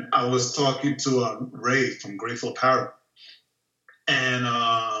 And I was talking to Ray from Grateful Apparel, and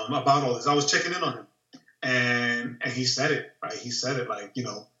about all this, I was checking in on him, and he said it, right? He said it like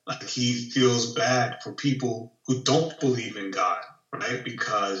he feels bad for people who don't believe in God, right?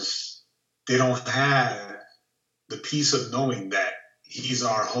 Because they don't have the peace of knowing that he's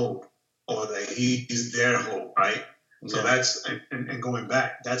our hope or that he is their hope, right? Yeah. So that's, and going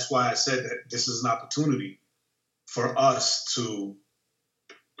back, that's why I said that this is an opportunity for us to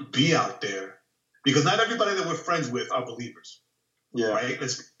be out there, because not everybody that we're friends with are believers, right?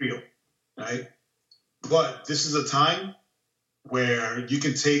 Let's be real, right? But this is a time where you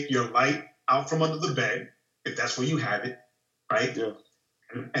can take your light out from under the bed, if that's where you have it, right? Yeah.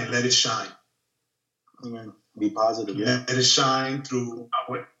 And let it shine. Amen. Be positive. Let it shine through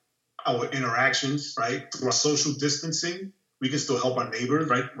our interactions, right? Through our social distancing, we can still help our neighbors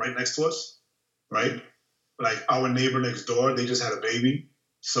right next to us, right? Like our neighbor next door, they just had a baby.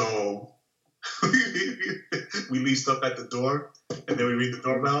 So we leave stuff at the door and then we ring the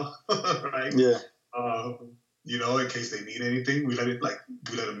doorbell, right? Yeah. In case they need anything, we let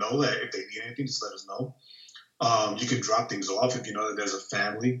them know that if they need anything, just let us know. You can drop things off if you know that there's a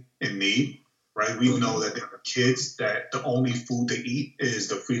family in need, right? We know that there are kids that the only food they eat is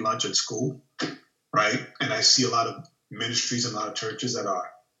the free lunch at school, right? And I see a lot of ministries and a lot of churches that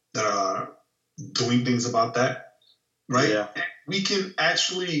are doing things about that, right? Yeah. And we can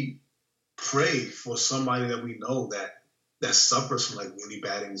actually pray for somebody that we know that suffers from like really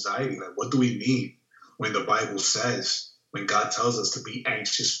bad anxiety. Like, what do we need when the Bible says, when God tells us to be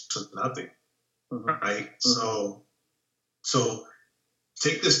anxious for nothing, right? So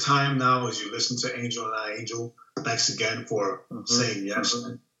take this time now as you listen to Angel and I. Angel, thanks again for saying yes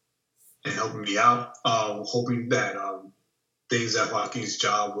and helping me out. Hoping that things at Joaquin's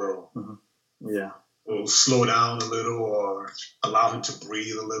job will slow down a little or allow him to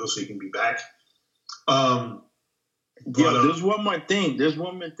breathe a little so he can be back. There's one more thing. There's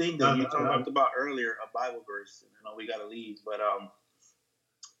one more thing that you talked about earlier, a Bible verse. I know we got to leave, but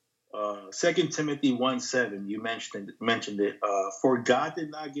 2 Timothy 1:7, you mentioned it. For God did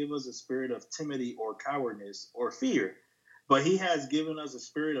not give us a spirit of timidity or cowardice or fear, but he has given us a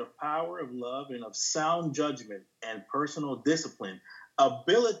spirit of power, of love, and of sound judgment and personal discipline,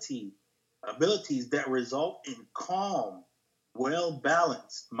 abilities that result in calm,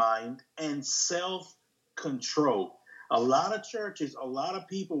 well-balanced mind and self-control. A lot of churches, a lot of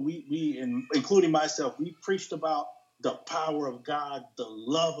people, we including myself, we preached about the power of God, the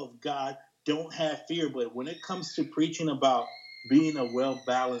love of God, don't have fear. But when it comes to preaching about being a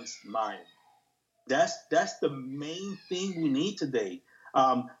well-balanced mind, that's the main thing we need today.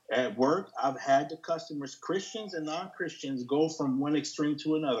 At work, I've had the customers, Christians and non-Christians, go from one extreme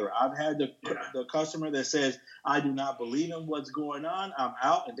to another. I've had the customer that says, I do not believe in what's going on. I'm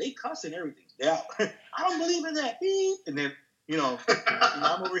out. And they cuss and everything. They're out. I don't believe in that. Beep. And then,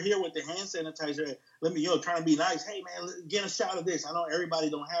 I'm over here with the hand sanitizer. Let me, trying to be nice. Hey, man, get a shot of this. I know everybody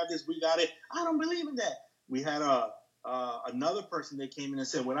don't have this. We got it. I don't believe in that. We had another person that came in and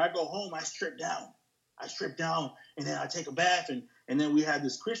said, when I go home, I strip down. And then I take a bath. And then we had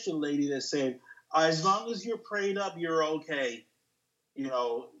this Christian lady that said, as long as you're prayed up, you're okay.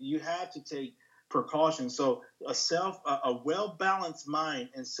 You have to take precautions. So a well-balanced mind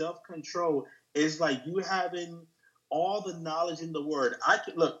and self-control is like you having all the knowledge in the Word. I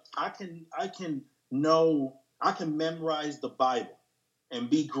can memorize the Bible and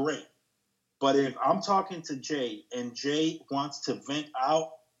be great. But if I'm talking to Jay and Jay wants to vent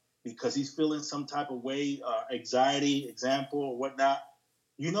out because he's feeling some type of way, anxiety, example, or whatnot,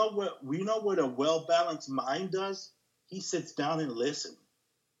 you know what a well-balanced mind does? He sits down and listens.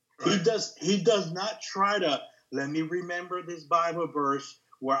 Right. He does not try to, let me remember this Bible verse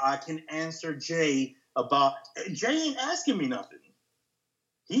where I can answer Jay about, Jay ain't asking me nothing.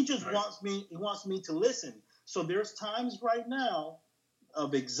 He just wants me to listen. So there's times right now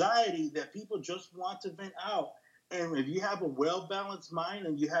of anxiety that people just want to vent out. And if you have a well-balanced mind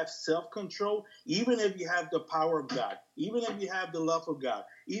and you have self-control, even if you have the power of God, even if you have the love of God,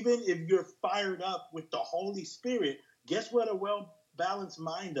 even if you're fired up with the Holy Spirit, guess what a well-balanced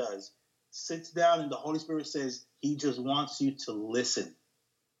mind does? Sits down and the Holy Spirit says he just wants you to listen.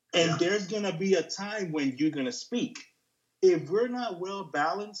 And there's going to be a time when you're going to speak. If we're not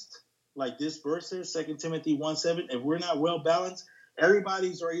well-balanced, like this verse says, 2 Timothy 1:7, if we're not well-balanced,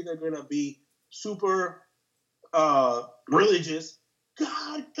 everybody's are either going to be super religious.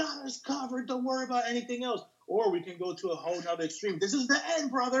 God got us covered. Don't worry about anything else. Or we can go to a whole nother extreme. This is the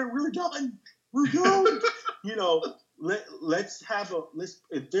end, brother. We're done. We're doomed. Let's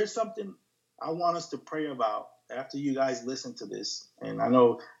if there's something I want us to pray about after you guys listen to this, and I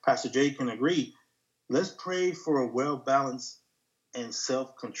know Pastor Jay can agree, let's pray for a well-balanced and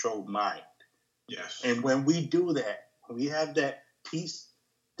self-controlled mind. Yes. And when we do that, when we have that peace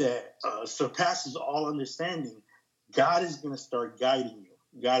that surpasses all understanding, God is going to start guiding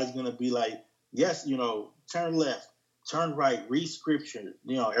you. God is going to be like, yes, turn left, turn right, read scripture.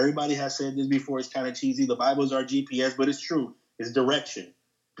 Everybody has said this before. It's kind of cheesy. The Bible is our GPS, but it's true. It's direction.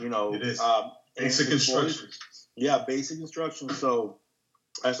 It is. Basic instructions. Yeah, basic instructions. So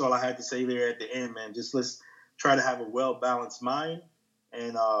that's all I had to say there at the end, man. Just let's try to have a well-balanced mind.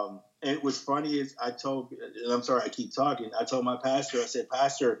 And what's funny is I'm sorry I keep talking. I told my pastor, I said,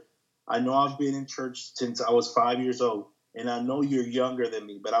 Pastor, I know I've been in church since I was 5 years old, and I know you're younger than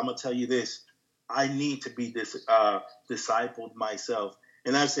me, but I'm going to tell you this. I need to be discipled myself.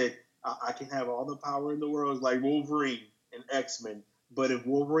 And I said, I can have all the power in the world like Wolverine and X-Men, But if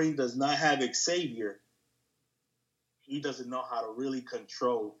Wolverine does not have Xavier, he doesn't know how to really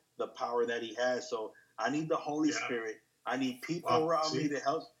control the power that he has. So I need the Holy Spirit. I need people around me to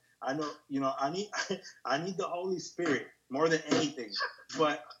help. I know, I need the Holy Spirit more than anything.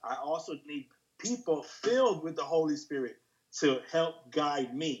 But I also need people filled with the Holy Spirit to help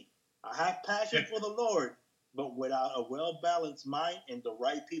guide me. I have passion for the Lord, but without a well-balanced mind and the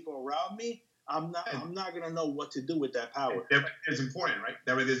right people around me, I'm not gonna know what to do with that power. That is important, right?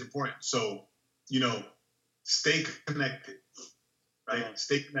 That is important. So, stay connected, right? Yeah.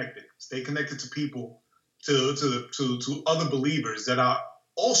 Stay connected. Stay connected to people, to other believers that are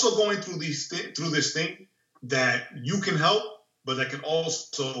also going through this thing that you can help, but that can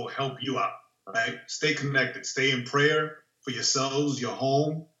also help you out, right? Stay connected. Stay in prayer for yourselves, your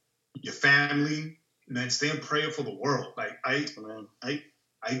home, your family, and then stay in prayer for the world. Like I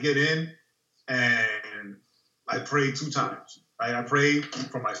get in and I pray 2 times. Right? I pray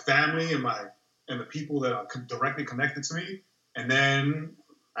for my family and the people that are directly connected to me, and then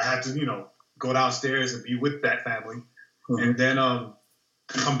I have to go downstairs and be with that family, and then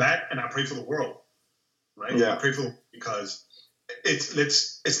come back and I pray for the world. Right? Yeah. I pray for because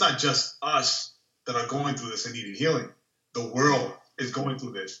it's not just us that are going through this and needing healing. The world is going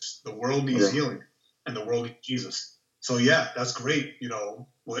through this. The world needs healing, and the world needs Jesus. So yeah, that's great.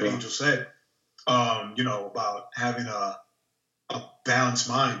 What Angel said. About having a balanced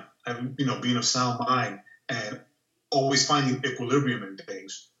mind, being of sound mind, and always finding equilibrium in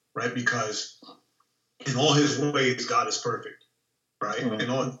things, right? Because in all His ways, God is perfect, right? In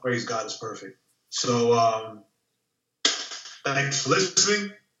all His ways, God is perfect. So thanks for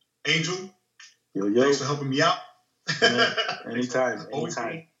listening, Angel. Yo. Thanks for helping me out. Yeah, anytime. Always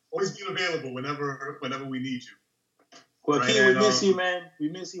being available whenever we need you. Joaquin, we miss you, man. We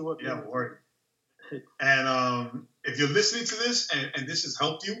miss you, Joaquin. Yeah, word. And if you're listening to this and this has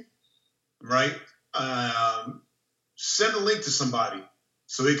helped you, right, send a link to somebody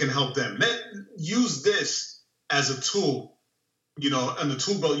so it can help them. Use this as a tool, and the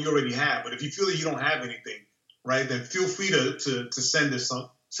tool belt you already have. But if you feel that you don't have anything, right, then feel free to send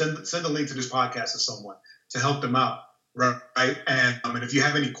a link to this podcast to someone to help them out, right? And if you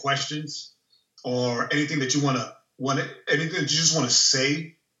have any questions or anything that you anything that you just want to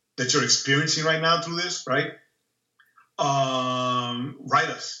say that you're experiencing right now through this, right? Write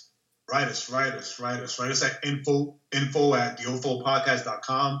us at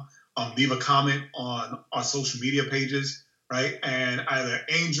info@theoverflowpodcast.com. Leave a comment on our social media pages, right? And either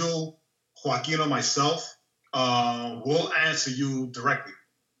Angel, Joaquin, or myself will answer you directly.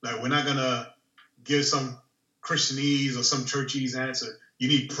 Like, we're not gonna give some Christianese or some churchese answer. You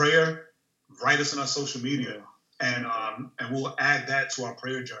need prayer, write us on our social media. And we'll add that to our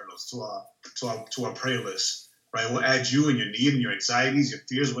prayer journals, to our prayer list, right? We'll add you and your need and your anxieties, your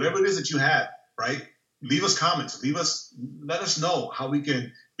fears, whatever it is that you have, right? Leave us comments. Let us know how we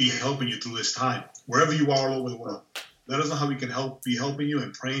can be helping you through this time, wherever you are all over the world. Let us know how we can be helping you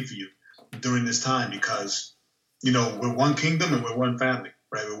and praying for you during this time, because we're one kingdom and we're one family,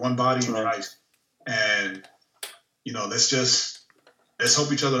 right? We're one body in Christ, and let's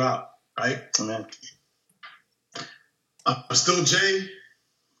help each other out, right? Amen. I'm still Jay.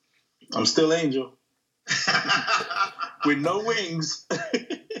 I'm still Angel. With no wings.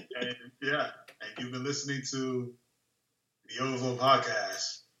 And you've been listening to the Overflow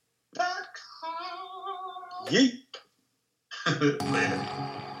Podcast. Yeet. Later.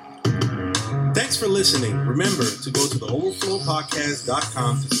 Thanks for listening. Remember to go to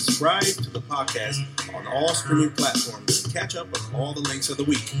theoverflowpodcast.com to subscribe to the podcast on all streaming platforms and catch up with all the links of the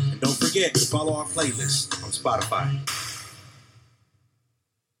week. And don't forget to follow our playlist on Spotify.